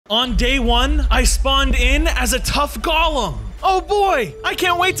On day 1, I spawned in as a tough golem. Oh boy, I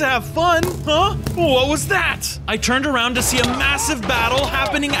can't wait to have fun. Huh? What was that? I turned around to see a massive battle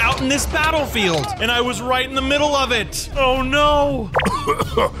happening out in this battlefield, and I was right in the middle of it. Oh no.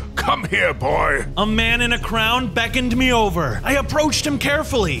 Come here, boy. A man in a crown beckoned me over. I approached him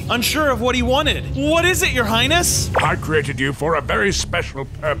carefully, unsure of what he wanted. What is it, Your Highness? I created you for a very special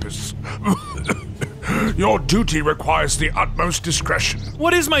purpose. Your duty requires the utmost discretion.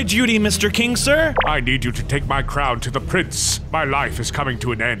 What is my duty, Mr. King, sir? I need you to take my crown to the prince. My life is coming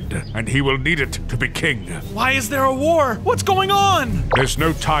to an end, and he will need it to be king. Why is there a war? What's going on? There's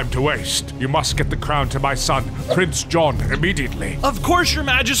no time to waste. You must get the crown to my son, Prince John, immediately. Of course, Your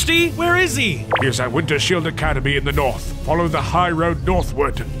Majesty. Where is he? He is at Winter Shield Academy in the north. Follow the high road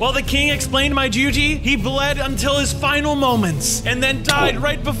northward. While the king explained my duty, he bled until his final moments, and then died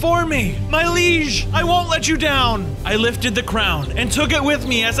right before me. My liege, I won't let you down. I lifted the crown and took it with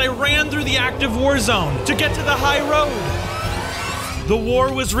me as I ran through the active war zone to get to the high road. The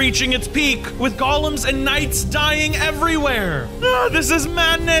war was reaching its peak, with golems and knights dying everywhere. This is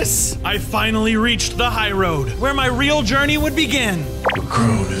madness. I finally reached the high road, where my real journey would begin. The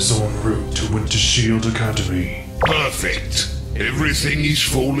crown is en route to Winter Shield Academy. Perfect. Everything is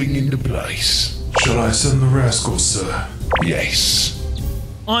falling into place. Shall I send the rascals, sir? Yes.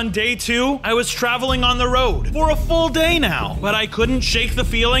 On day 2, I was traveling on the road for a full day now, but I couldn't shake the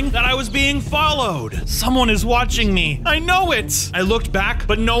feeling that I was being followed. Someone is watching me. I know it. I looked back,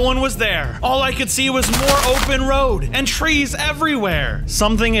 but no one was there. All I could see was more open road and trees everywhere.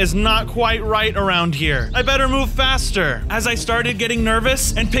 Something is not quite right around here. I better move faster. As I started getting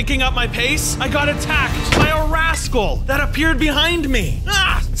nervous and picking up my pace, I got attacked by a rascal that appeared behind me.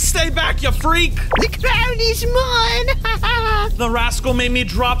 Stay back, you freak. The crown is mine. The rascal made me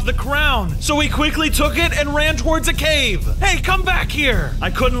drop the crown, so he quickly took it and ran towards a cave. Hey, come back here. I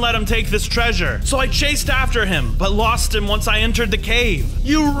couldn't let him take this treasure, so I chased after him, but lost him once I entered the cave.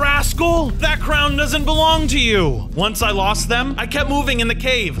 You rascal! That crown doesn't belong to you. Once I lost them, I kept moving in the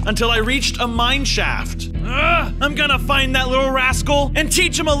cave until I reached a mine shaft. I'm gonna find that little rascal and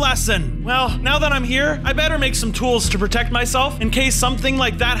teach him a lesson. Well, now that I'm here, I better make some tools to protect myself in case something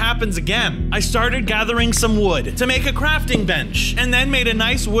like that happens again. I started gathering some wood to make a crafting bench, and then made a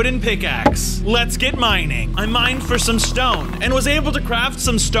nice wooden pickaxe. Let's get mining. I mined for some stone and was able to craft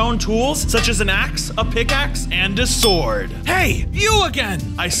some stone tools such as an axe, a pickaxe, and a sword. Hey, you again!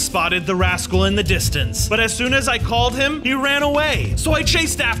 I spotted the rascal in the distance, but as soon as I called him, he ran away. So I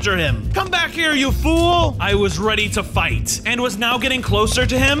chased after him. Come back here, you fool! I was ready to fight and was now getting closer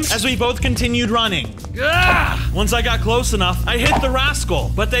to him as we both continued running. Once I got close enough, I hit the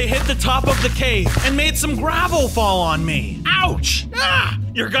rascal, but they hit the top of the cave and made some gravel fall on me. Ouch!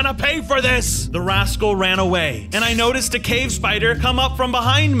 You're gonna pay for this! The rascal ran away, and I noticed a cave spider come up from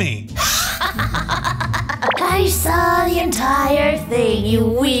behind me. I saw the entire thing, you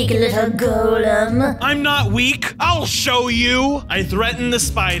weak little golem. I'm not weak. I'll show you. I threatened the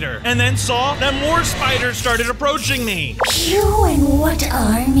spider, and then saw that more spiders started approaching me. You and what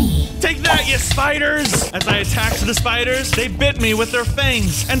army? Take that, you spiders! As I attacked the spiders, they bit me with their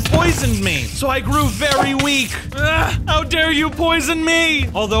fangs and poisoned me, so I grew very weak. How dare you poison me?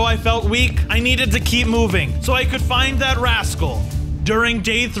 Although I felt weak, I needed to keep moving so I could find that rascal. During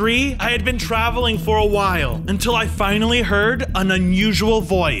day 3, I had been traveling for a while until I finally heard an unusual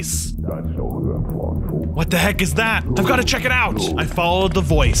voice. What the heck is that? I've got to check it out. I followed the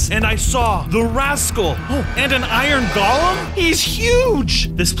voice and I saw the rascal. Oh, and an iron golem? He's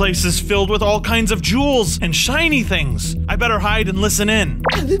huge. This place is filled with all kinds of jewels and shiny things. I better hide and listen in.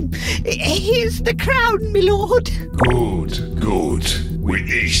 Here's the crown, my lord. Good, good. With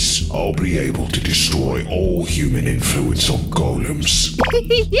this, I'll be able to destroy all human influence on golems.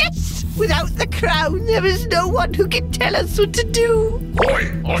 Yes, without the crown, there is no one who can tell us what to do.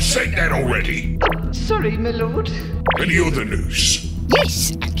 Boy, I said that already. Sorry, my lord. Any other news?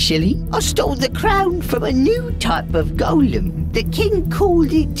 Yes, actually. I stole the crown from a new type of golem. The king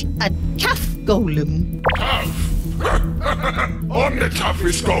called it a tough golem. Tough? I'm the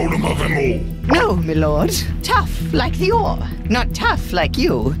toughest golem of them all. No, my lord. Tough like the ore, not tough like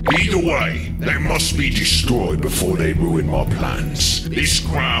you. Either way, they must be destroyed before they ruin my plans. This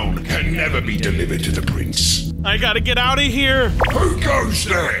crown can never be delivered to the prince. I gotta get out of here. Who goes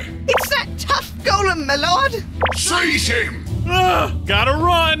there? It's that tough golem, my lord. Seize him! Gotta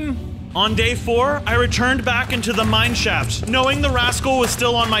run. On day 4, I returned back into the mine shaft, knowing the rascal was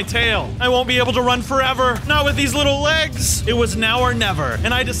still on my tail. I won't be able to run forever, not with these little legs. It was now or never,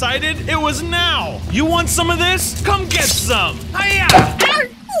 and I decided it was now. You want some of this? Come get some. Hiya!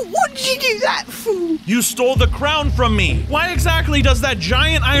 What What did you do that for? You stole the crown from me. Why exactly does that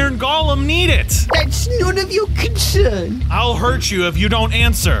giant iron golem need it? That's none of your concern. I'll hurt you if you don't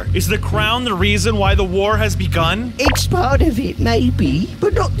answer. Is the crown the reason why the war has begun? It's part of it, maybe,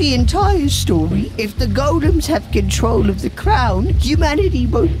 but not the entire story. If the golems have control of the crown, humanity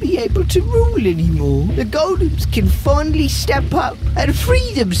won't be able to rule anymore. The golems can finally step up and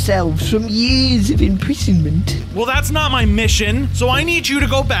free themselves from years of imprisonment. Well, that's not my mission, so I need you to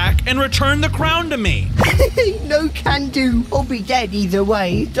go back and return the crown to me. No can do. I'll be dead either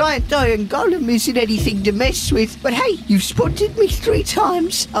way. Giant iron golem isn't anything to mess with. But hey, you've spotted me 3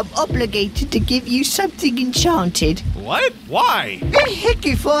 times. I'm obligated to give you something enchanted. What? Why? The heck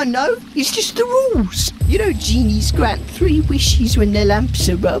if I know. It's just the rules. You know genies grant 3 wishes when their lamps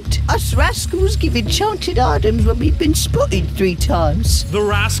are rubbed. Us rascals give enchanted items when we've been spotted 3 times. The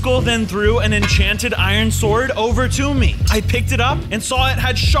rascal then threw an enchanted iron sword over to me. I picked it up and saw it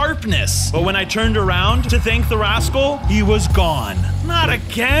had sharpness. But when I turned around to thank the rascal, he was gone. Not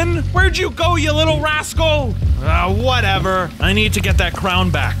again? Where'd you go, you little rascal? Whatever. I need to get that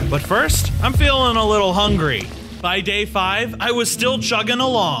crown back. But first, I'm feeling a little hungry. By day 5, I was still chugging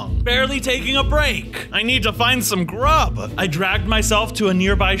along, barely taking a break. I need to find some grub. I dragged myself to a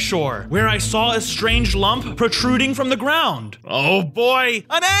nearby shore, where I saw a strange lump protruding from the ground. Oh boy,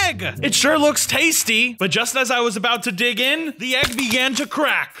 an egg! It sure looks tasty, but just as I was about to dig in, the egg began to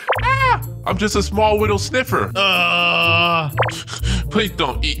crack. Ah! I'm just a small little sniffer. Please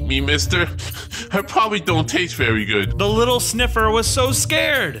don't eat me, mister. I probably don't taste very good. The little sniffer was so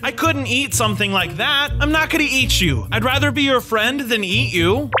scared. I couldn't eat something like that. I'm not gonna eat you. I'd rather be your friend than eat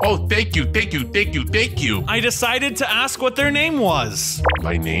you. Oh, thank you, thank you, thank you, thank you. I decided to ask what their name was.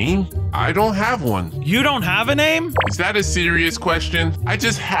 My name? I don't have one. You don't have a name? Is that a serious question? I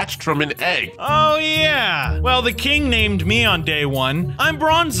just hatched from an egg. Oh yeah. Well, the king named me on day 1. I'm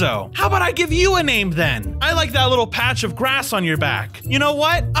Bronzo. How about I give you a name then? I like that little patch of grass on your back. You know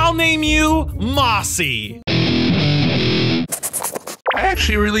what? I'll name you Mossy. I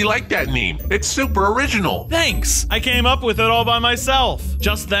actually really like that name. It's super original. Thanks. I came up with it all by myself.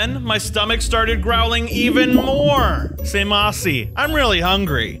 Just then, my stomach started growling even more. Say, Mossy, I'm really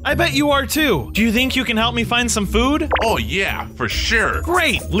hungry. I bet you are too. Do you think you can help me find some food? Oh yeah, for sure.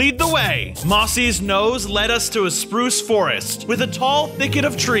 Great, lead the way. Mossy's nose led us to a spruce forest with a tall thicket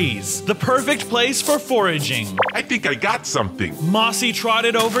of trees. The perfect place for foraging. I think I got something. Mossy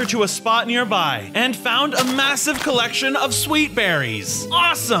trotted over to a spot nearby and found a massive collection of sweet berries.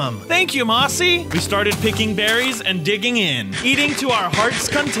 Awesome! Thank you, Mossy! We started picking berries and digging in, eating to our heart's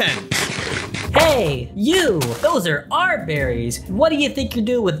content. Hey, you! Those are our berries. What do you think you're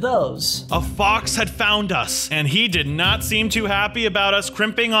doing with those? A fox had found us, and he did not seem too happy about us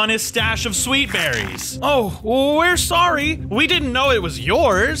crimping on his stash of sweet berries. Oh, we're sorry. We didn't know it was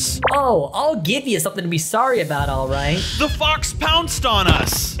yours. Oh, I'll give you something to be sorry about, all right. The fox pounced on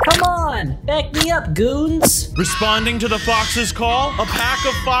us. Come on, back me up, goons. Responding to the fox's call, a pack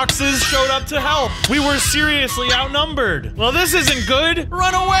of foxes showed up to help. We were seriously outnumbered. Well, this isn't good.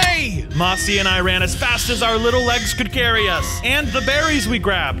 Run away! Mossy and I ran as fast as our little legs could carry us, and the berries we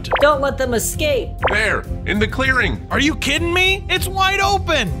grabbed. Don't let them escape. There, in the clearing. Are you kidding me? It's wide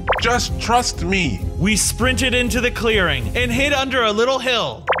open. Just trust me. We sprinted into the clearing and hid under a little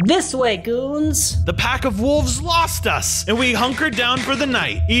hill. This way, goons. The pack of wolves lost us, and we hunkered down for the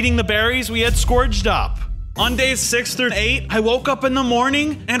night, eating the berries we had scourged up. On days 6 through 8, I woke up in the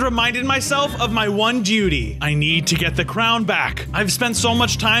morning and reminded myself of my one duty. I need to get the crown back. I've spent so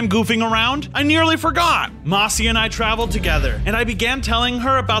much time goofing around, I nearly forgot. Mossy and I traveled together, and I began telling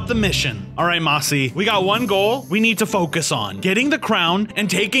her about the mission. All right, Mossy, we got one goal we need to focus on. Getting the crown and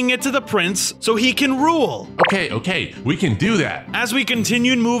taking it to the prince so he can rule. Okay, we can do that. As we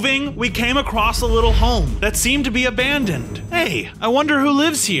continued moving, we came across a little home that seemed to be abandoned. Hey, I wonder who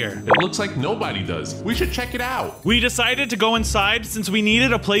lives here. It looks like nobody does. We should check it out. We decided to go inside since we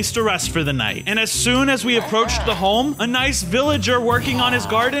needed a place to rest for the night. And as soon as we approached the home, a nice villager working on his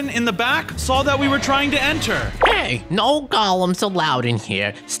garden in the back saw that we were trying to enter. Hey, no golems allowed in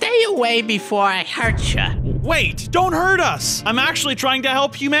here. Stay away before I hurt ya. Wait, don't hurt us. I'm actually trying to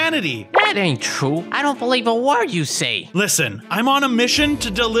help humanity. That ain't true. I don't believe a word you say. Listen, I'm on a mission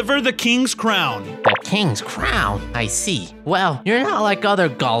to deliver the king's crown. The king's crown? I see. Well, you're not like other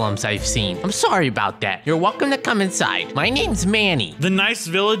golems I've seen. I'm sorry about that. You're welcome to come inside. My name's Manny. The nice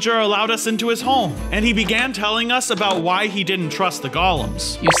villager allowed us into his home, and he began telling us about why he didn't trust the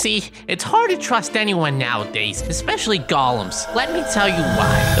golems. You see, it's hard to trust anyone nowadays, especially golems. Let me tell you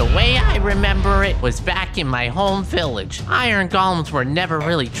why. The way I remember it was back in my home village. Iron golems were never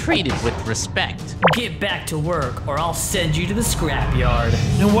really treated with respect. Get back to work or I'll send you to the scrapyard.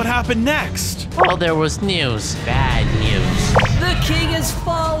 And what happened next? Well, there was news. Bad news. The king has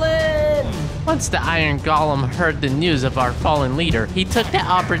fallen! Once the Iron Golem heard the news of our fallen leader, he took the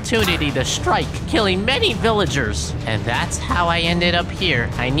opportunity to strike, killing many villagers. And that's how I ended up here.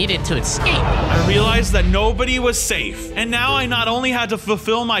 I needed to escape. I realized that nobody was safe. And now I not only had to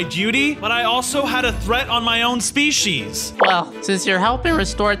fulfill my duty, but I also had a threat on my own species. Well, since you're helping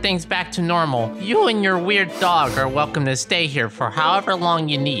restore things back to normal, you and your weird dog are welcome to stay here for however long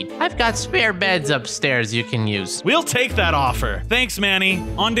you need. I've got spare beds upstairs you can use. We'll take that offer. Thanks, Manny.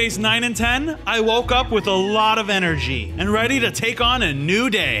 On days 9 and 10, I woke up with a lot of energy and ready to take on a new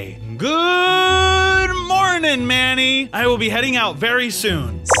day. Good morning, Manny. I will be heading out very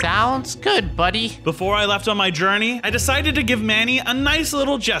soon. Sounds good, buddy. Before I left on my journey, I decided to give Manny a nice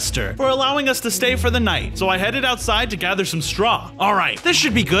little gesture for allowing us to stay for the night. So I headed outside to gather some straw. All right, this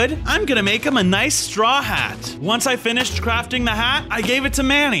should be good. I'm gonna make him a nice straw hat. Once I finished crafting the hat, I gave it to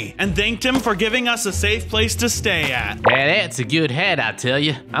Manny and thanked him for giving us a safe place to stay at. Yeah, that's a good hat, I tell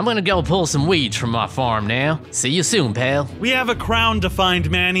you. I'm gonna go pull some weeds from my farm now. See you soon, pal. We have a crown to find,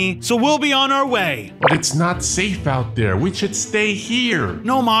 Manny, so we'll be on our way. But it's not safe out there. We should stay here.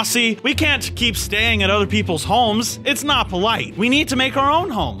 No, Mossy, we can't keep staying at other people's homes. It's not polite. We need to make our own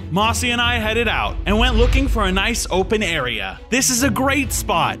home. Mossy and I headed out and went looking for a nice open area. This is a great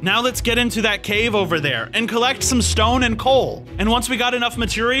spot. Now let's get into that cave over there and collect some stone and coal. And once we got enough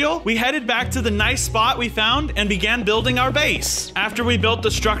material, we headed back to the nice spot we found and began building our base. After we built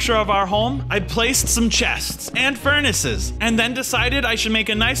the structure of our home, I placed some chests and furnaces and then decided I should make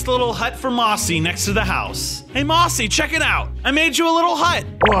a nice little hut for Mossy next to the house. Hey Mossy, check it out. I made you a little hut.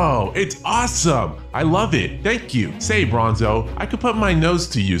 Whoa, it's awesome. I love it. Thank you. Say, Bronzo, I could put my nose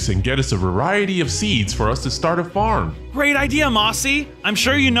to use and get us a variety of seeds for us to start a farm. Great idea, Mossy. I'm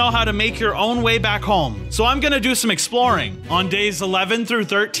sure you know how to make your own way back home, so I'm gonna do some exploring. On days 11 through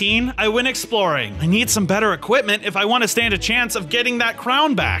 13, I went exploring. I need some better equipment if I want to stand a chance of getting that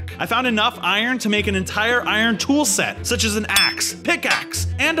crown back. I found enough iron to make an entire iron tool set, such as an axe, pickaxe,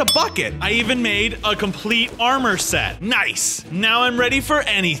 and a bucket. I even made a complete armor set. Nice. Now I'm ready for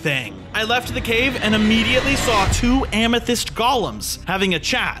anything. I left the cave and immediately saw 2 amethyst golems having a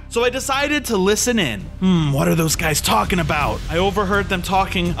chat, so I decided to listen in. What are those guys talking about? I overheard them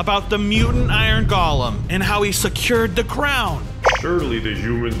talking about the mutant iron golem and how he secured the crown. Surely the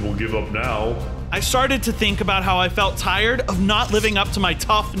humans will give up now. I started to think about how I felt tired of not living up to my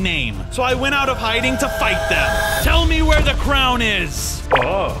tough name, so I went out of hiding to fight them. Tell me where the crown is!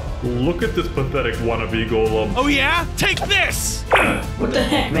 Look at this pathetic wannabe golem. Oh yeah? Take this! What the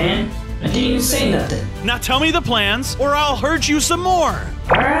heck, man? I didn't even say nothing. Now tell me the plans, or I'll hurt you some more.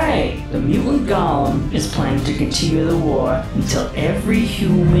 Alright, the mutant golem is planning to continue the war until every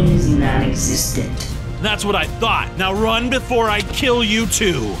human is non-existent. That's what I thought. Now run before I kill you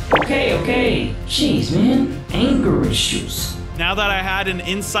too. Okay. Jeez, man. Anger issues. Now that I had an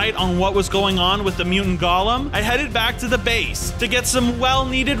insight on what was going on with the mutant golem, I headed back to the base to get some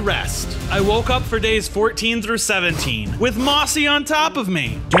well-needed rest. I woke up for days 14 through 17 with Mossy on top of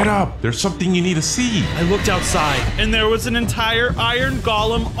me. Get up, there's something you need to see. I looked outside and there was an entire iron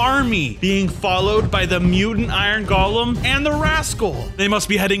golem army being followed by the mutant iron golem and the rascal. They must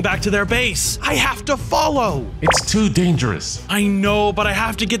be heading back to their base. I have to follow. It's too dangerous. I know, but I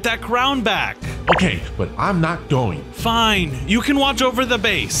have to get that crown back. Okay, but I'm not going. Fine. You can watch over the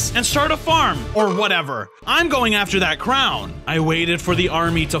base and start a farm or whatever. I'm going after that crown. I waited for the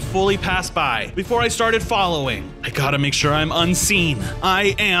army to fully pass by before I started following. I gotta make sure I'm unseen.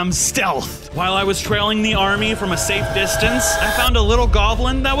 I am stealth. While I was trailing the army from a safe distance, I found a little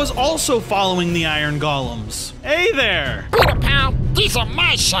goblin that was also following the iron golems. Hey there! Peter pal, these are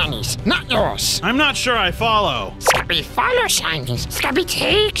my shinies, not yours. I'm not sure I follow. Scubby follow shinies, Scubby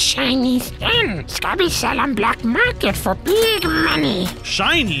take shinies, and Scubby sell on black market for big money.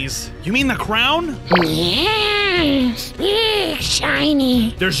 Shinies? You mean the crown? Yes, big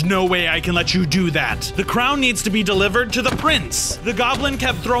shiny. There's no way I can let you do that. The crown needs to be delivered to the prince. The goblin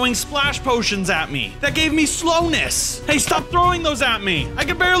kept throwing splash potions at me. That gave me slowness. Hey, stop throwing those at me. I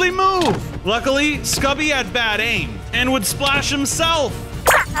can barely move. Luckily, Scubby had bad aim and would splash himself.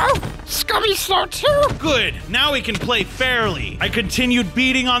 Oh, Scubby's slow too. Good, now we can play fairly. I continued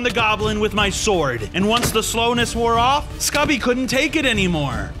beating on the goblin with my sword, and once the slowness wore off, Scubby couldn't take it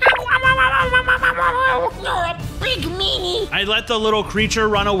anymore. big meanie. I let the little creature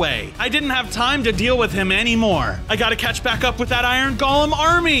run away. I didn't have time to deal with him anymore. I gotta catch back up with that Iron Golem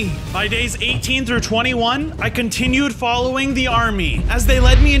army. By days 18 through 21, I continued following the army as they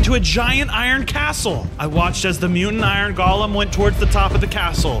led me into a giant iron castle. I watched as the mutant Iron Golem went towards the top of the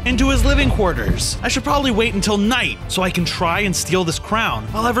castle, into his living quarters. I should probably wait until night so I can try and steal this crown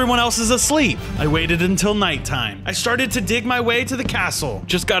while everyone else is asleep. I waited until nighttime. I started to dig my way to the castle.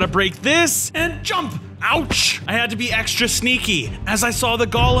 Just gotta break this and jump. Ouch! I had to be extra sneaky as I saw the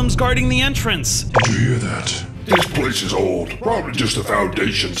golems guarding the entrance. Did you hear that? This place is old. Probably just the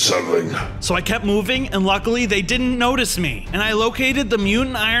foundation settling. So I kept moving, and luckily they didn't notice me. And I located the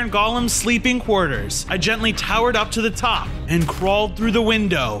mutant Iron Golem's sleeping quarters. I gently towered up to the top and crawled through the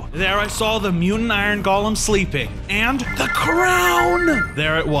window. There I saw the mutant Iron Golem sleeping. And the crown!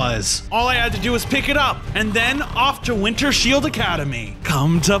 There it was. All I had to do was pick it up, and then off to Winter Shield Academy.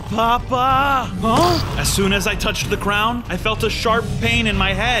 Come to Papa! Huh? As soon as I touched the crown, I felt a sharp pain in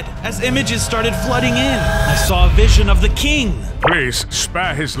my head as images started flooding in. I saw a vision of the king. Please,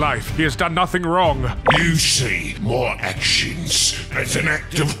 spare his life. He has done nothing wrong. You see more actions as an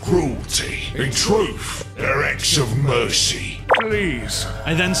act of cruelty. In truth, they're acts of mercy. Please.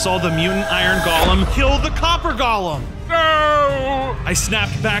 I then saw the mutant Iron Golem kill the Copper Golem. No! I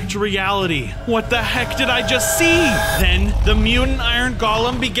snapped back to reality. What the heck did I just see? Then the mutant Iron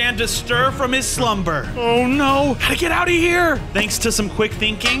Golem began to stir from his slumber. Oh no, gotta get out of here! Thanks to some quick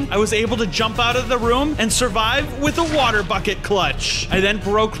thinking, I was able to jump out of the room and survive with a water bucket clutch. I then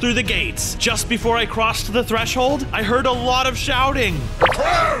broke through the gates. Just before I crossed the threshold, I heard a lot of shouting. The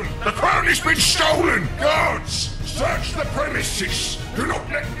crown! The crown has been stolen! Guards! Search the premises! Do not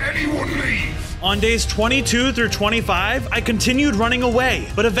let anyone leave! On days 22 through 25, I continued running away,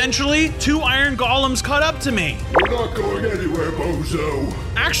 but eventually, 2 Iron Golems caught up to me. We're not going anywhere, Bozo.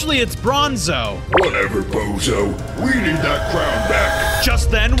 Actually, it's Bronzo. Whatever, Bozo. We need that crown back.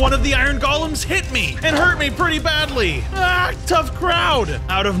 Just then, one of the Iron Golems hit me and hurt me pretty badly. Ah, tough crowd.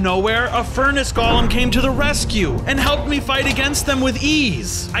 Out of nowhere, a Furnace Golem came to the rescue and helped me fight against them with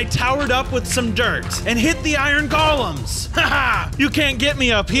ease. I towered up with some dirt and hit the Iron Golems. Haha, you can't get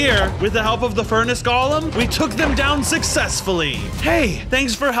me up here. With the help of the Furnace Golem, we took them down successfully. Hey,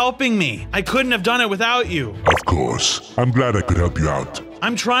 thanks for helping me. I couldn't have done it without you. Of course. I'm glad I could help you out.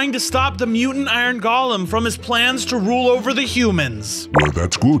 I'm trying to stop the mutant Iron Golem from his plans to rule over the humans. Well,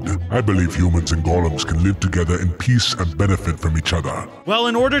 that's good. I believe humans and golems can live together in peace and benefit from each other. Well,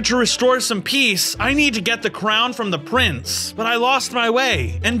 in order to restore some peace, I need to get the crown from the prince. But I lost my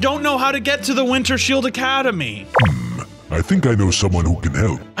way and don't know how to get to the Winter Shield Academy. I think I know someone who can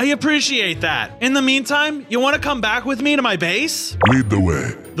help. I appreciate that. In the meantime, you want to come back with me to my base? Lead the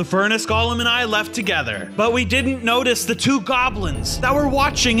way. The Furnace Golem and I left together, but we didn't notice the 2 goblins that were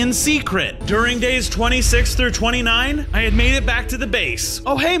watching in secret. During days 26 through 29, I had made it back to the base.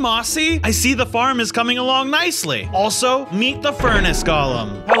 Oh, hey, Mossy. I see the farm is coming along nicely. Also, meet the Furnace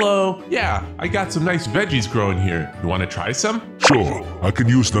Golem. Hello. Yeah, I got some nice veggies growing here. You want to try some? Sure, I can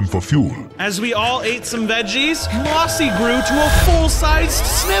use them for fuel. As we all ate some veggies, Mossy grew to a full-sized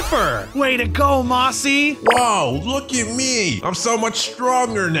sniffer. Way to go, Mossy. Whoa, look at me. I'm so much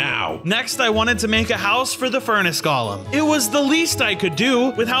stronger now. Next, I wanted to make a house for the Furnace Golem. It was the least I could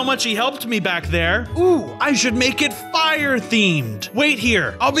do with how much he helped me back there. Ooh, I should make it fire-themed. Wait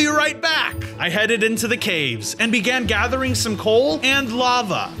here, I'll be right back. I headed into the caves and began gathering some coal and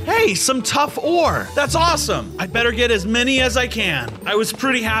lava. Hey, some tough ore. That's awesome. I better get as many as I can. I was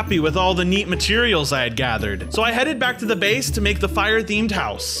pretty happy with all the neat materials I had gathered, so I headed back to the base to make the fire-themed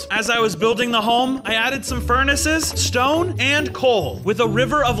house. As I was building the home, I added some furnaces, stone, and coal, with a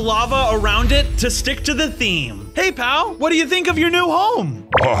river of lava around it to stick to the theme. Hey pal, what do you think of your new home?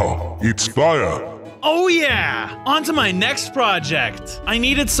 Wow, it's fire. Oh yeah! On to my next project. I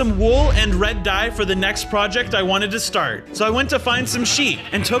needed some wool and red dye for the next project I wanted to start. So I went to find some sheep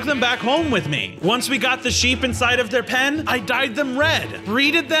and took them back home with me. Once we got the sheep inside of their pen, I dyed them red,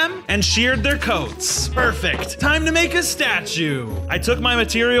 breeded them, and sheared their coats. Perfect. Time to make a statue. I took my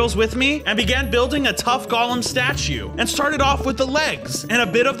materials with me and began building a tough golem statue and started off with the legs and a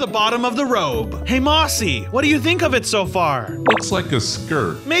bit of the bottom of the robe. Hey Mossy, what do you think of it so far? Looks like a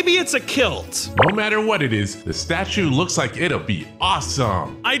skirt. Maybe it's a kilt. No matter what it is, the statue looks like it'll be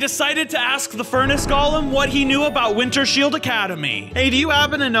awesome. I decided to ask the Furnace Golem what he knew about Winter Shield Academy. Hey, do you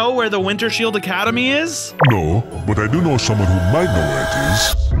happen to know where the Winter Shield Academy is? No, but I do know someone who might know where it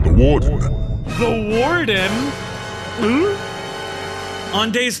is. The Warden. The Warden? On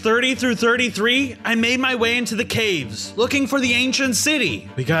days 30 through 33, I made my way into the caves, looking for the ancient city.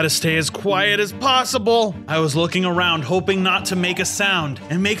 We gotta stay as quiet as possible. I was looking around, hoping not to make a sound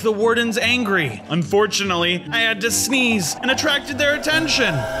and make the wardens angry. Unfortunately, I had to sneeze and attracted their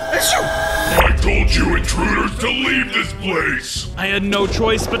attention. I told you intruders to leave this place! I had no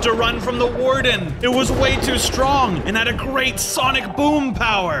choice but to run from the warden. It was way too strong and had a great sonic boom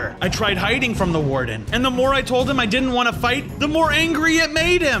power. I tried hiding from the warden, and the more I told him I didn't want to fight, the more angry it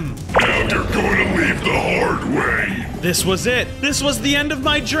made him. Now you're going to leave the hard way. This was it. This was the end of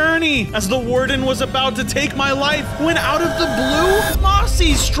my journey. As the warden was about to take my life, when out of the blue,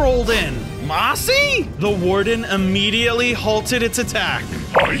 Mossy strolled in. Mossy? The warden immediately halted its attack.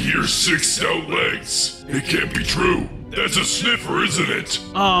 I hear 6 stout legs. It can't be true. That's a sniffer, isn't it?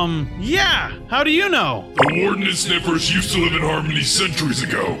 Yeah. How do you know? The warden and sniffers used to live in harmony centuries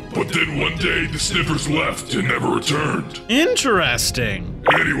ago, but then one day the sniffers left and never returned. Interesting.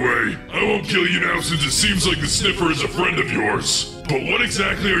 Anyway, I won't kill you now since it seems like the sniffer is a friend of yours. But what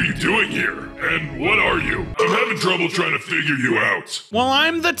exactly are you doing here? And what are you? I'm having trouble trying to figure you out. Well,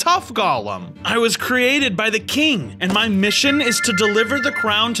 I'm the TUFF Golem. I was created by the king, and my mission is to deliver the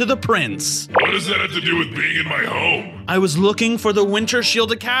crown to the prince. What does that have to do with being in my home? I was looking for the Winter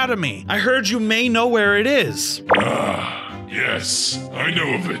Shield Academy. I heard you may know where it is. Yes, I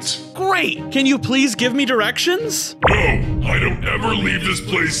know of it. Great! Can you please give me directions? No, I don't ever leave this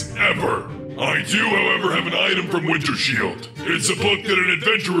place ever. I do, however, have an item from Winter Shield. It's a book that an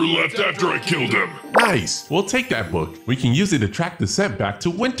adventurer left after I killed him. Nice. We'll take that book. We can use it to track the scent back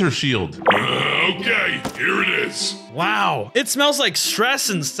to Winter Shield. Okay, here it is. Wow, it smells like stress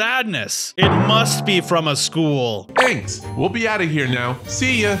and sadness. It must be from a school. Thanks. We'll be out of here now.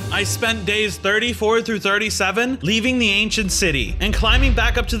 See ya. I spent days 34 through 37 leaving the ancient city and climbing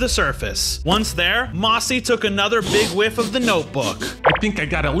back up to the surface. Once there, Mossy took another big whiff of the notebook. I think I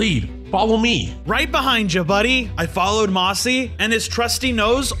got a lead. Follow me. Right behind you, buddy. I followed Mossy and his trusty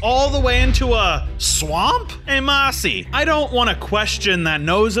nose all the way into a swamp? Hey, Mossy, I don't want to question that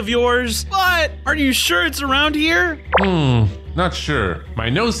nose of yours, but are you sure it's around here? Not sure. My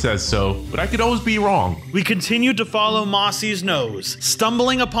nose says so, but I could always be wrong. We continued to follow Mossy's nose,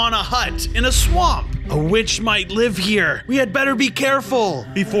 stumbling upon a hut in a swamp. A witch might live here. We had better be careful.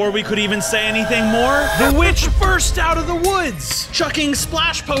 Before we could even say anything more, the witch burst out of the woods, chucking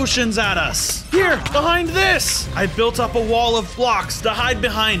splash potions at us. Here, behind this. I built up a wall of blocks to hide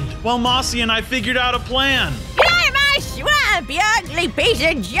behind, while Mossy and I figured out a plan. Get out of my swamp, you ugly piece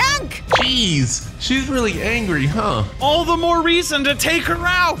of junk! Jeez, she's really angry, huh? All the more reason to take her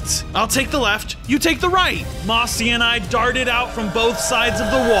out. I'll take the left, you take the right. Mossy and I darted out from both sides of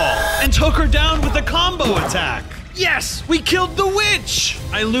the wall and took her down with a combo attack. Yes, we killed the witch!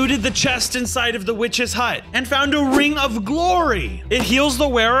 I looted the chest inside of the witch's hut and found a ring of glory. It heals the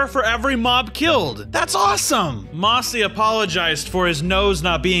wearer for every mob killed. That's awesome! Mossy apologized for his nose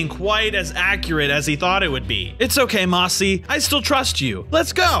not being quite as accurate as he thought it would be. It's okay, Mossy. I still trust you.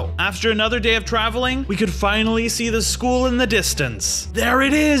 Let's go! After another day of traveling, we could finally see the school in the distance. There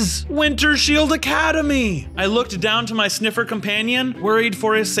it is! Winter Shield Academy! I looked down to my sniffer companion, worried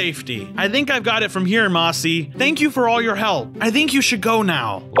for his safety. I think I've got it from here, Mossy. Thank you for all your help. I think you should go now.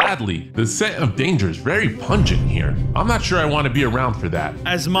 Gladly. The scent of danger is very pungent here. I'm not sure I want to be around for that.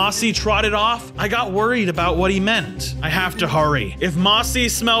 As Mossy trotted off, I got worried about what he meant. I have to hurry. If Mossy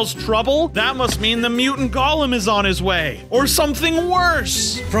smells trouble, that must mean the mutant golem is on his way. Or something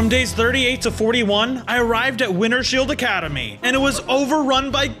worse. From days 38 to 41, I arrived at Winter Shield Academy, and it was overrun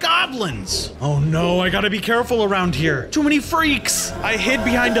by goblins. Oh no, I gotta be careful around here. Too many freaks. I hid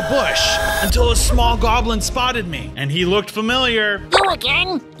behind a bush until a small goblin spotted me, and he looked familiar. You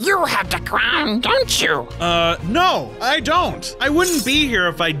again? You have the crown, don't you? No, I don't. I wouldn't be here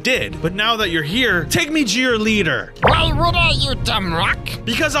if I did, but now that you're here, take me to your leader. Why would I, you dumb rock?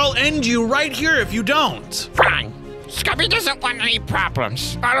 Because I'll end you right here if you don't. Fine. Scubby doesn't want any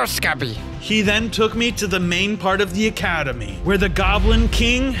problems. Follow Scubby. He then took me to the main part of the academy, where the Goblin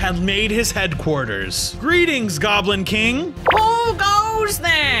King had made his headquarters. Greetings, Goblin King. Who goes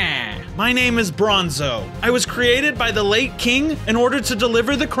there? My name is Bronzo. I was created by the late king in order to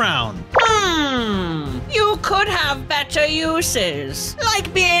deliver the crown. You could have better uses,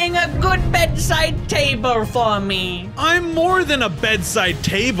 like being a good bedside table for me. I'm more than a bedside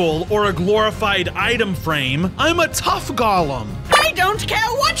table or a glorified item frame. I'm a TUFF Golem. I don't care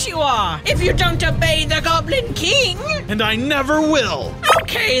what you are, if you don't obey the Goblin King. And I never will.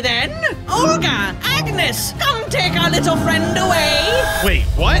 Okay then. Olga, Agnes, come take our little friend away. Wait,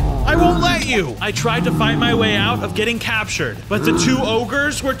 what? I won't let you. I tried to fight my way out of getting captured, but the two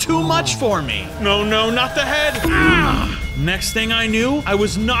ogres were too much for me. No, not the head. Ah! Next thing I knew, I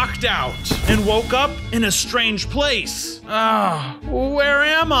was knocked out and woke up in a strange place. Where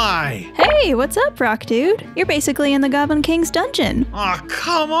am I? Hey, what's up, Rock Dude? You're basically in the Goblin King's dungeon. Aw,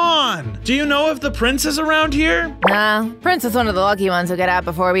 come on! Do you know if the prince is around here? Nah, Prince was one of the lucky ones who got out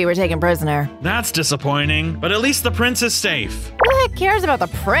before we were taken prisoner. That's disappointing, but at least the prince is safe. Who the heck cares about the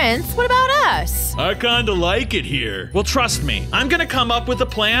prince? What about us? I kinda like it here. Well, trust me, I'm gonna come up with a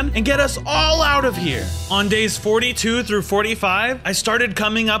plan and get us all out of here. On days 42 through 45, I started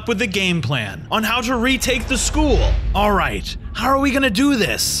coming up with a game plan on how to retake the school. All right, how are we gonna do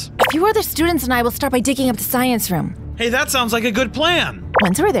this? A few other students and I will start by digging up the science room. Hey, that sounds like a good plan.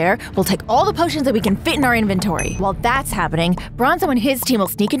 Once we're there, we'll take all the potions that we can fit in our inventory. While that's happening, Bronzo and his team will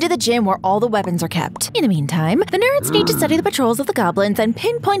sneak into the gym where all the weapons are kept. In the meantime, the nerds need to study the patrols of the goblins and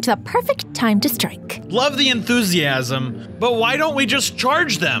pinpoint the perfect time to strike. Love the enthusiasm, but why don't we just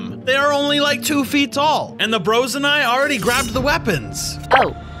charge them? They are only like 2 feet tall, and the bros and I already grabbed the weapons.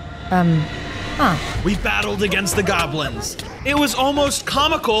 We battled against the goblins. It was almost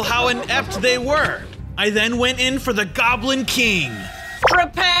comical how inept they were. I then went in for the Goblin King.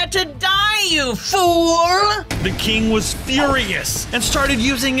 Prepare to die, you fool! The king was furious and started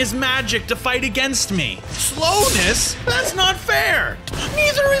using his magic to fight against me. Slowness? That's not fair.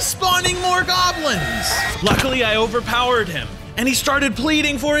 Neither is spawning more goblins. Luckily, I overpowered him, and he started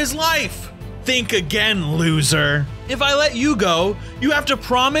pleading for his life. Think again, loser. If I let you go, you have to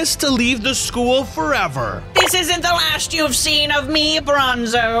promise to leave the school forever. This isn't the last you've seen of me,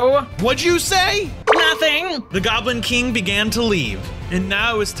 Bronzo. What'd you say? Nothing. The Goblin King began to leave, and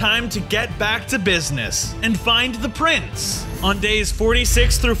now it was time to get back to business and find the prince. On days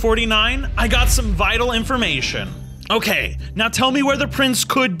 46 through 49, I got some vital information. Okay, now tell me where the prince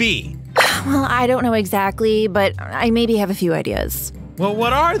could be. Well, I don't know exactly, but I maybe have a few ideas. Well,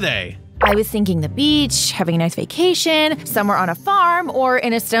 what are they? I was thinking the beach, having a nice vacation, somewhere on a farm, or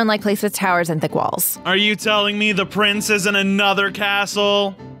in a stone-like place with towers and thick walls. Are you telling me the prince is in another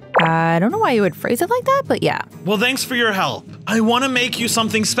castle? I don't know why you would phrase it like that, but yeah. Well, thanks for your help. I want to make you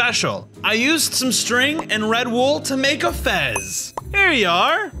something special. I used some string and red wool to make a fez. Here you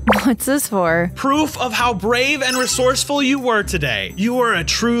are. What's this for? Proof of how brave and resourceful you were today. You were a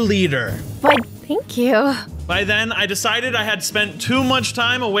true leader. Why, thank you. By then, I decided I had spent too much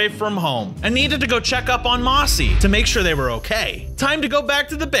time away from home and needed to go check up on Mossy to make sure they were okay. Time to go back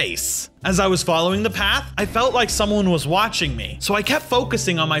to the base. As I was following the path, I felt like someone was watching me, so I kept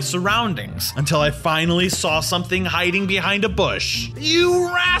focusing on my surroundings until I finally saw something hiding behind a bush. You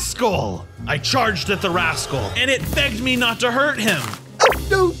rascal! I charged at the rascal, and it begged me not to hurt him. Oh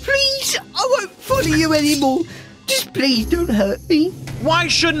no, please! I won't follow you anymore. Just please don't hurt me. Why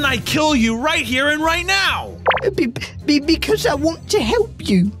shouldn't I kill you right here and right now? Because I want to help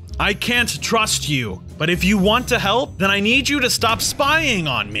you. I can't trust you, but if you want to help, then I need you to stop spying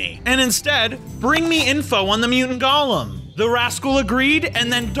on me, and instead, bring me info on the mutant golem. The rascal agreed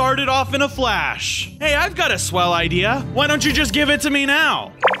and then darted off in a flash. Hey, I've got a swell idea. Why don't you just give it to me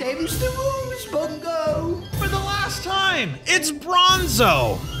now? Them's the rules, Bongo. For the last time, it's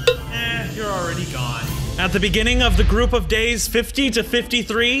Bronzo. You're already gone. At the beginning of the group of days 50 to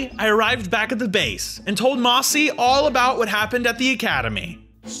 53, I arrived back at the base and told Mossy all about what happened at the academy.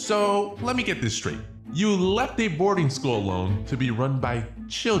 So, let me get this straight. You left a boarding school alone to be run by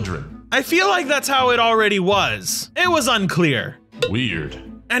children. I feel like that's how it already was. It was unclear. Weird.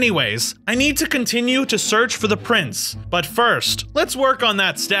 Anyways, I need to continue to search for the prince. But first, let's work on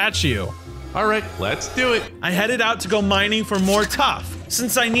that statue. All right, let's do it. I headed out to go mining for more tuff,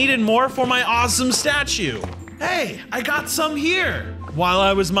 since I needed more for my awesome statue. Hey, I got some here. While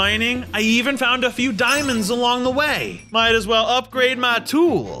I was mining, I even found a few diamonds along the way. Might as well upgrade my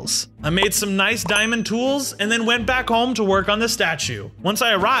tools. I made some nice diamond tools and then went back home to work on the statue. Once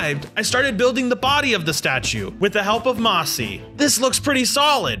I arrived, I started building the body of the statue with the help of Mossy. This looks pretty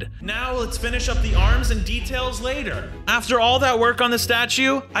solid. Now let's finish up the arms and details later. After all that work on the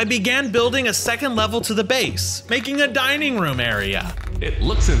statue, I began building a second level to the base, making a dining room area. It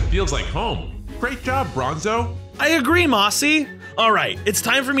looks and feels like home. Great job, Bronzo. I agree, Mossy. All right, it's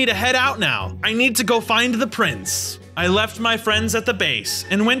time for me to head out now. I need to go find the prince. I left my friends at the base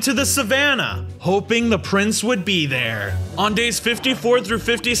and went to the savannah, hoping the prince would be there. On days 54 through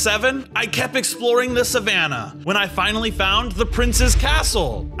 57, I kept exploring the savannah when I finally found the prince's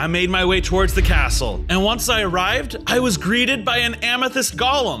castle. I made my way towards the castle, and once I arrived, I was greeted by an amethyst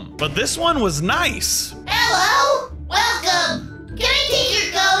golem, but this one was nice. Hello, welcome. Can I take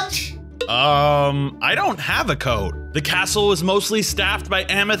your coat? I don't have a coat. The castle was mostly staffed by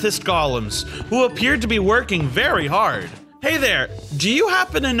amethyst golems, who appeared to be working very hard. Hey there, do you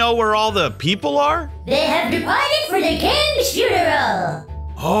happen to know where all the people are? They have departed for the king's funeral.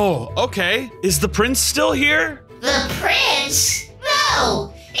 Oh, okay. Is the prince still here? The prince?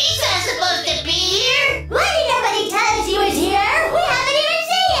 No! He's not supposed to be here! Why did nobody tell us he was here? We haven't even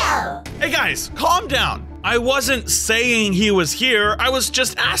seen him! Hey guys, calm down. I wasn't saying he was here, I was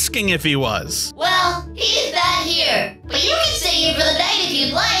just asking if he was. Well, he is not here, but you can stay here for the night if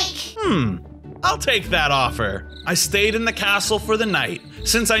you'd like. I'll take that offer. I stayed in the castle for the night,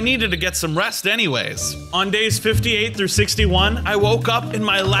 since I needed to get some rest anyways. On days 58 through 61, I woke up in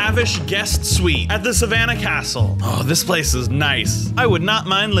my lavish guest suite at the Savannah Castle. Oh, this place is nice. I would not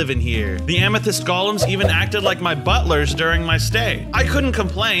mind living here. The amethyst golems even acted like my butlers during my stay. I couldn't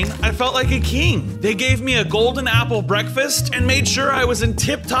complain. I felt like a king. They gave me a golden apple breakfast and made sure I was in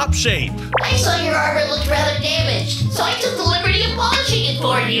tip-top shape. I saw your armor looked rather damaged, so I took the liberty of polishing it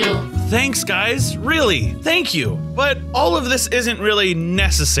for you. Thanks, guys. Really, thank you. But all of this isn't really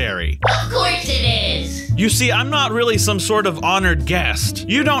necessary. Of course it is. You see, I'm not really some sort of honored guest.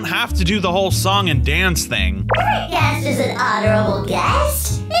 You don't have to do the whole song and dance thing. Every guest is an honorable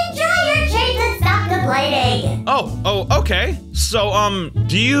guest. Enjoy your treats and stop complaining. Oh, okay. So,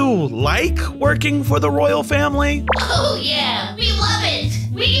 do you like working for the royal family? Oh yeah, we love it.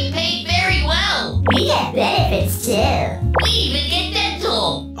 We get paid very well. We get benefits too. We even get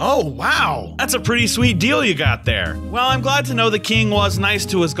dental. Oh, wow. That's a pretty sweet deal you got there. Well, I'm glad to know the king was nice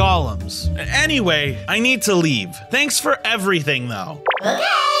to his golems. Anyway, I need to leave. Thanks for everything, though. Okay.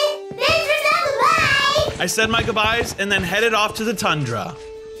 Thanks for stopping by. I said my goodbyes and then headed off to the tundra.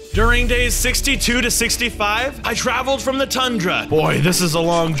 During days 62 to 65, I traveled from the tundra. Boy, this is a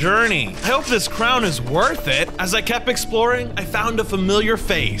long journey. I hope this crown is worth it. As I kept exploring, I found a familiar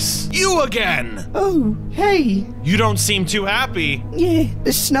face. You again! Oh, hey. You don't seem too happy. Yeah,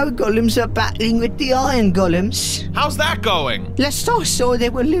 the snow golems are battling with the iron golems. How's that going? Last I saw, they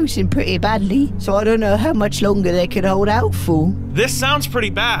were losing pretty badly, so I don't know how much longer they could hold out for. This sounds pretty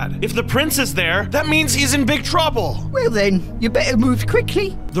bad. If the prince is there, that means he's in big trouble. Well then, you better move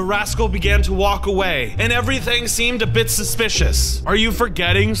quickly. The rascal began to walk away, and everything seemed a bit suspicious. Are you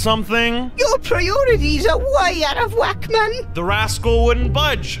forgetting something? Your priorities are way out of whack, man. The rascal wouldn't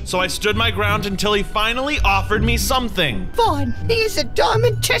budge, so I stood my ground until he finally offered me something. Fine, here's a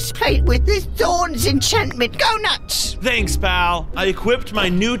diamond chest plate with this Dawn's enchantment. Go nuts! Thanks, pal. I equipped my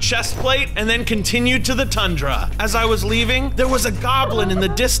new chest plate and then continued to the tundra. As I was leaving, there was a goblin in the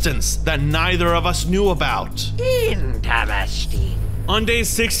distance that neither of us knew about. Interesting. On days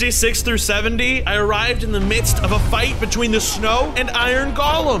 66 through 70, I arrived in the midst of a fight between the snow and iron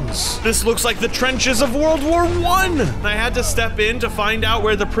golems. This looks like the trenches of World War I. I had to step in to find out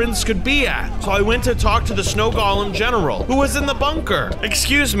where the prince could be at. So I went to talk to the snow golem general, who was in the bunker.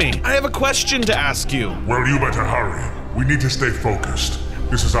 Excuse me, I have a question to ask you. Well, you better hurry. We need to stay focused.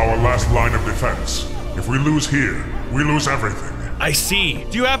 This is our last line of defense. If we lose here, we lose everything. I see.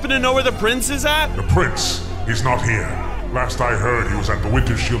 Do you happen to know where the prince is at? The prince? He's not here. Last I heard, he was at the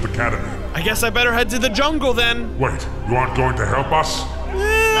Winter Shield Academy. I guess I better head to the jungle then. Wait, you aren't going to help us?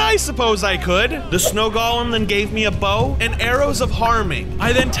 I suppose I could. The snow golem then gave me a bow and arrows of harming.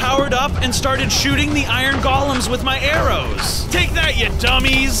 I then towered up and started shooting the iron golems with my arrows. Take that, you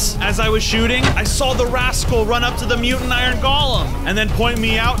dummies! As I was shooting, I saw the rascal run up to the mutant iron golem and then point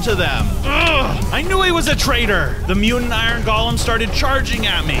me out to them. Ugh! I knew he was a traitor. The mutant iron golem started charging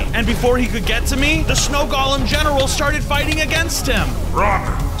at me, and before he could get to me, the snow golem general started fighting against him.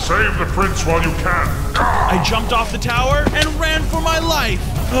 Run! Save the prince while you can. I jumped off the tower and ran for my life.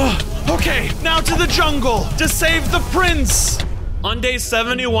 Okay, now to the jungle to save the prince. On days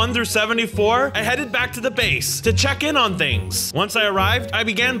 71 through 74, I headed back to the base to check in on things. Once I arrived, I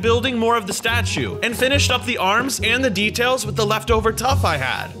began building more of the statue and finished up the arms and the details with the leftover tuff I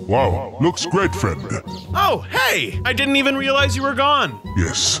had. Wow, looks great, friend. Oh, hey! I didn't even realize you were gone.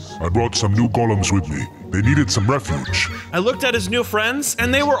 Yes, I brought some new golems with me. They needed some refuge. I looked at his new friends,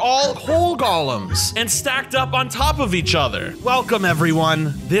 and they were all whole golems and stacked up on top of each other. Welcome,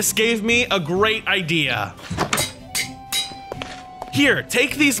 everyone. This gave me a great idea. Here,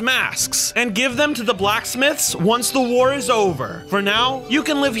 take these masks and give them to the blacksmiths once the war is over. For now, you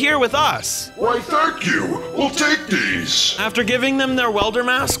can live here with us. Why, thank you. We'll take these. After giving them their welder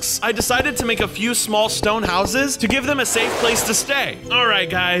masks, I decided to make a few small stone houses to give them a safe place to stay. All right,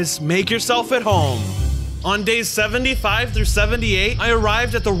 guys, make yourself at home. On days 75 through 78, I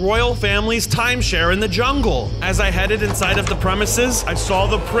arrived at the royal family's timeshare in the jungle. As I headed inside of the premises, I saw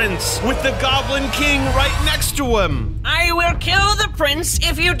the prince with the Goblin King right next to him. I will kill the prince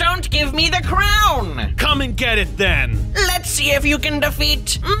if you don't give me the crown. Come and get it then. Let's see if you can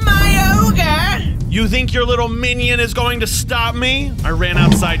defeat my ogre. You think your little minion is going to stop me? I ran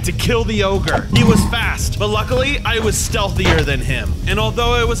outside to kill the ogre. He was fast, but luckily I was stealthier than him. And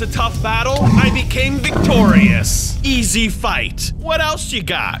although it was a tough battle, I became victorious. Easy fight. What else you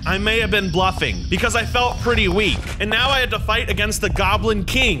got? I may have been bluffing because I felt pretty weak. And now I had to fight against the Goblin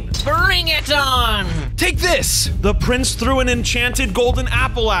King. Bring it on! Take this! The prince threw an enchanted golden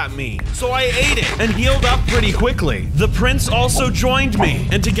apple at me, so I ate it and healed up pretty quickly. The prince also joined me,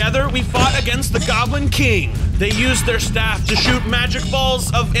 and together we fought against the Goblin King. They used their staff to shoot magic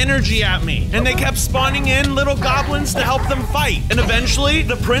balls of energy at me, and they kept spawning in little goblins to help them fight. And eventually,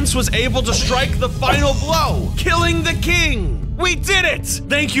 the prince was able to strike the final blow, killing the king. We did it!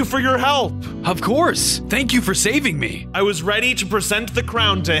 Thank you for your help. Of course. Thank you for saving me. I was ready to present the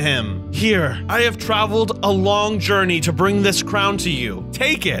crown to him. Here, I have traveled a long journey to bring this crown to you.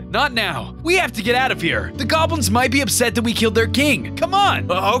 Take it. Not now. We have to get out of here. The goblins might be upset that we killed their king. Come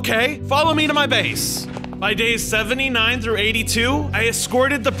on. Okay, follow me to my base. By days 79 through 82, I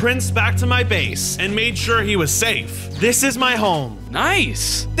escorted the prince back to my base and made sure he was safe. This is my home.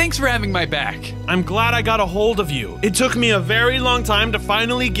 Nice. Thanks for having my back. I'm glad I got a hold of you. It took me a very long time to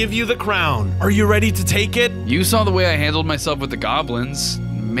finally give you the crown. Are you ready to take it? You saw the way I handled myself with the goblins.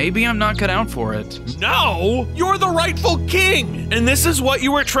 Maybe I'm not cut out for it. No! You're the rightful king! And this is what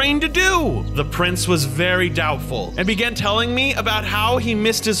you were trained to do! The prince was very doubtful and began telling me about how he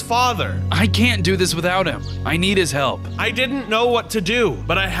missed his father. I can't do this without him. I need his help. I didn't know what to do,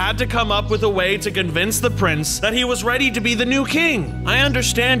 but I had to come up with a way to convince the prince that he was ready to be the new king. I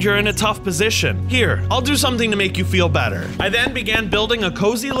understand you're in a tough position. Here, I'll do something to make you feel better. I then began building a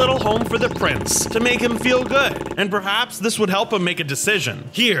cozy little home for the prince to make him feel good, and perhaps this would help him make a decision.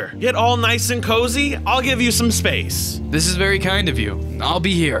 Here, get all nice and cozy. I'll give you some space. This is very kind of you. I'll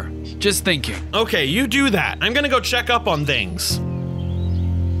be here. Just thinking. Okay, you do that. I'm gonna go check up on things.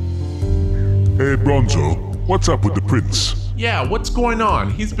 Hey, Bronzo, what's up with the prince? Yeah, what's going on?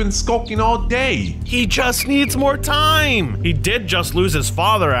 He's been skulking all day. He just needs more time. He did just lose his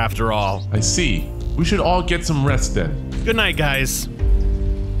father after all. I see. We should all get some rest then. Good night, guys.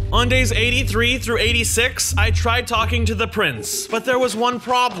 On days 83 through 86, I tried talking to the prince, but there was one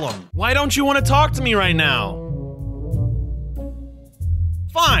problem. Why don't you want to talk to me right now?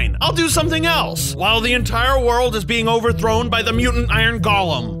 Fine, I'll do something else, while the entire world is being overthrown by the mutant iron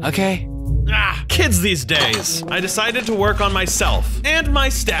golem. Okay. Kids these days. I decided to work on myself and my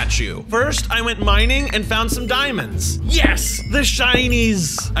statue. First, I went mining and found some diamonds. Yes, the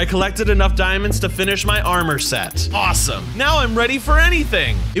shinies. I collected enough diamonds to finish my armor set. Awesome. Now I'm ready for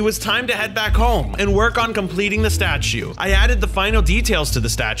anything. It was time to head back home and work on completing the statue. I added the final details to the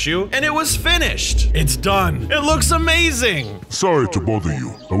statue and it was finished. It's done. It looks amazing. Sorry to bother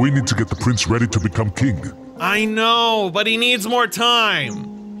you, but we need to get the prince ready to become king. I know, but he needs more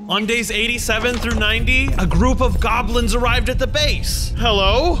time. On days 87 through 90, a group of goblins arrived at the base.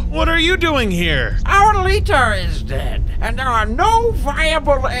 Hello? What are you doing here? Our leader is dead, and there are no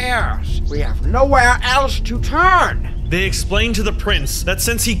viable heirs. We have nowhere else to turn. They explained to the prince that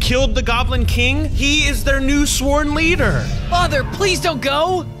since he killed the Goblin King, he is their new sworn leader. Father, please don't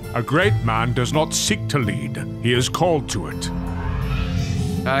go! A great man does not seek to lead. He is called to it.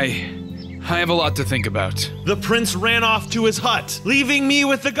 I have a lot to think about. The prince ran off to his hut, leaving me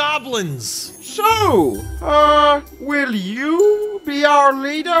with the goblins. So, will you be our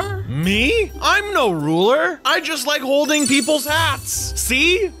leader? Me? I'm no ruler. I just like holding people's hats.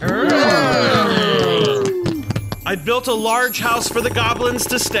 See? I built a large house for the goblins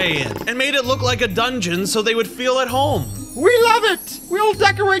to stay in and made it look like a dungeon so they would feel at home. We love it! We'll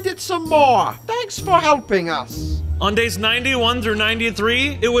decorate it some more. Thanks for helping us. On days 91 through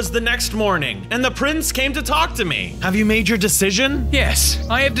 93, it was the next morning, and the prince came to talk to me. Have you made your decision? Yes,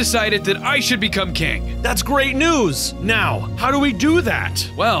 I have decided that I should become king. That's great news. Now, how do we do that?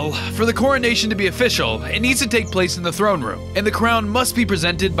 Well, for the coronation to be official, it needs to take place in the throne room, and the crown must be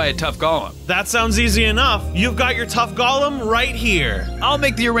presented by a TUFF golem. That sounds easy enough. You've got your TUFF golem right here. I'll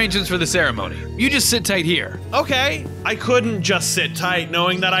make the arrangements for the ceremony. You just sit tight here. Okay. I couldn't just sit tight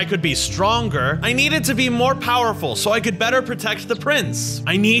knowing that I could be stronger. I needed to be more powerful so I could better protect the prince.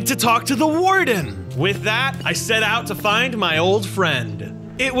 I need to talk to the warden. With that, I set out to find my old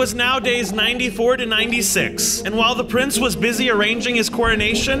friend. It was now days 94 to 96, and while the prince was busy arranging his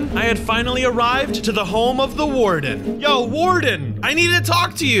coronation, I had finally arrived to the home of the warden. Yo, warden, I need to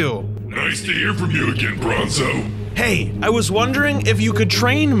talk to you. Nice to hear from you again, Bronzo. Hey, I was wondering if you could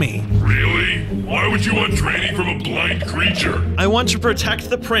train me. Really? Why would you want training from a blind creature? I want to protect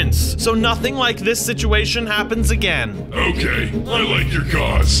the prince, so nothing like this situation happens again. Okay, I like your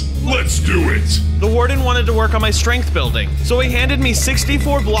cause. Let's do it. The warden wanted to work on my strength building, so he handed me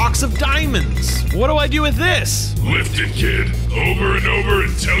 64 blocks of diamonds. What do I do with this? Lift it, kid. Over and over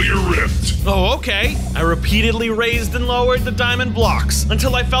until you're ripped. Oh, okay. I repeatedly raised and lowered the diamond blocks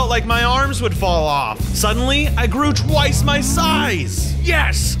until I felt like my arms would fall off. Suddenly, I grew twice my size.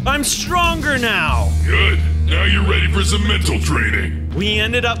 Yes, I'm stronger now. Good. Now you're ready for some mental training. We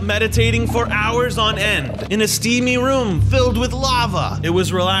ended up meditating for hours on end in a steamy room filled with lava. It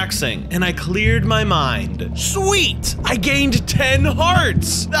was relaxing, and I cleared my mind. Sweet! I gained 10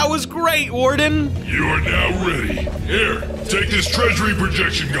 hearts! That was great, Warden! You are now ready. Here, take this treasury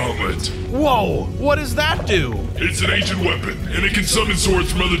projection gauntlet. Whoa, what does that do? It's an ancient weapon, and it can summon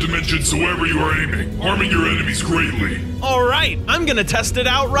swords from other dimensions to wherever you are aiming, harming your enemies greatly. All right, I'm gonna test it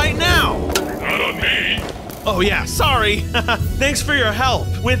out right now. Not on me. Oh yeah, sorry. Thanks for your help.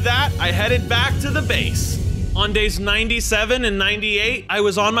 With that, I headed back to the base. On days 97 and 98, I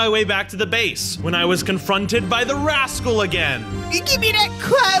was on my way back to the base when I was confronted by the rascal again. Give me that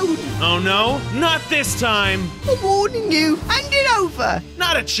crown! Oh no, not this time. I'm warning you, hand it over.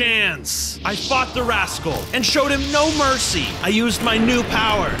 Not a chance. I fought the rascal and showed him no mercy. I used my new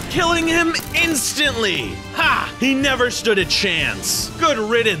power, killing him instantly. Ha! He never stood a chance. Good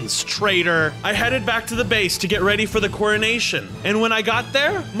riddance, traitor. I headed back to the base to get ready for the coronation. And when I got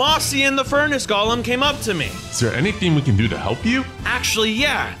there, Mossy and the furnace golem came up to me. Is there anything we can do to help you? Actually,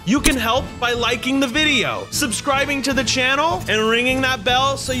 yeah. You can help by liking the video, subscribing to the channel, and ringing that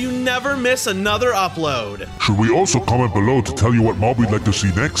bell so you never miss another upload. Should we also comment below to tell you what mob we'd like to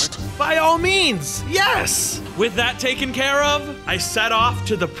see next? By all means, yes! With that taken care of, I set off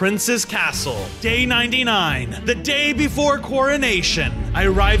to the prince's castle. Day 99, the day before coronation. I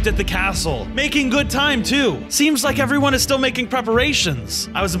arrived at the castle, making good time too. Seems like everyone is still making preparations.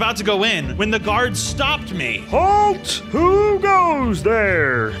 I was about to go in when the guards stopped me. Halt! Who goes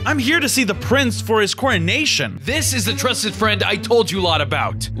there? I'm here to see the prince for his coronation. This is the trusted friend I told you a lot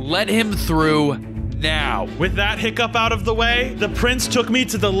about. Let him through now. With that hiccup out of the way, the prince took me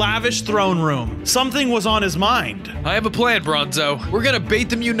to the lavish throne room. Something was on his mind. I have a plan, Bronzo. We're gonna bait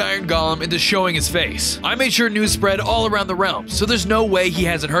the mutant iron golem into showing his face. I made sure news spread all around the realm, so there's no way he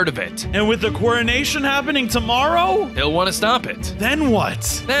hasn't heard of it. And with the coronation happening tomorrow? He'll want to stop it. Then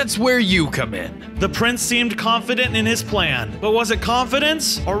what? That's where you come in. The prince seemed confident in his plan, but was it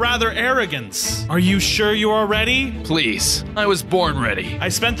confidence or rather arrogance? Are you sure you are ready? Please, I was born ready. I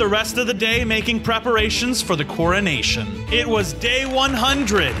spent the rest of the day making preparations for the coronation. It was day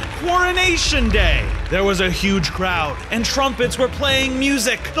 100, Coronation Day. There was a huge crowd, and trumpets were playing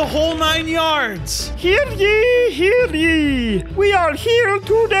music, the whole 9 yards. Hear ye, hear ye. We are here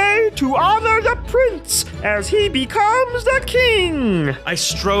today to honor the prince as he becomes the king. I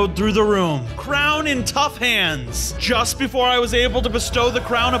strode through the room, crown in tough hands. Just before I was able to bestow the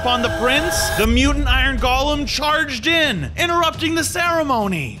crown upon the prince, the mutant iron golem charged in, interrupting the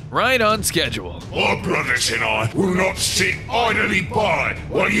ceremony. Right on schedule. Our brothers and I will not sit idly by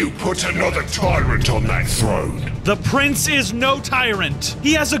while you put another tyrant on that throne. The prince is no tyrant.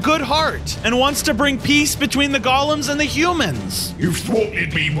 He has a good heart and wants to bring peace between the golems and the humans. You've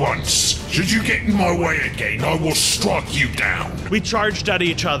thwarted me once. Should you get in my way again, I will strike you down. We charged at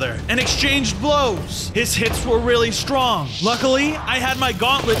each other and exchanged blows. His hits were really strong. Luckily, I had my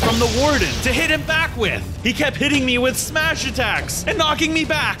gauntlet from the warden to hit him back with. He kept hitting me with smash attacks and knocking me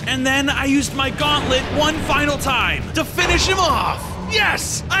back. And then I used my gauntlet one final time to finish him off.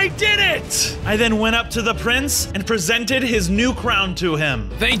 Yes, I did it! I then went up to the prince and presented his new crown to him.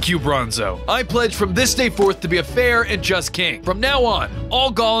 Thank you, Bronzo. I pledge from this day forth to be a fair and just king. From now on,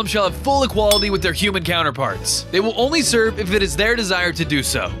 all golems shall have full equality with their human counterparts. They will only serve if it is their desire to do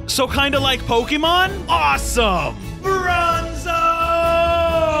so. So kinda like Pokemon? Awesome!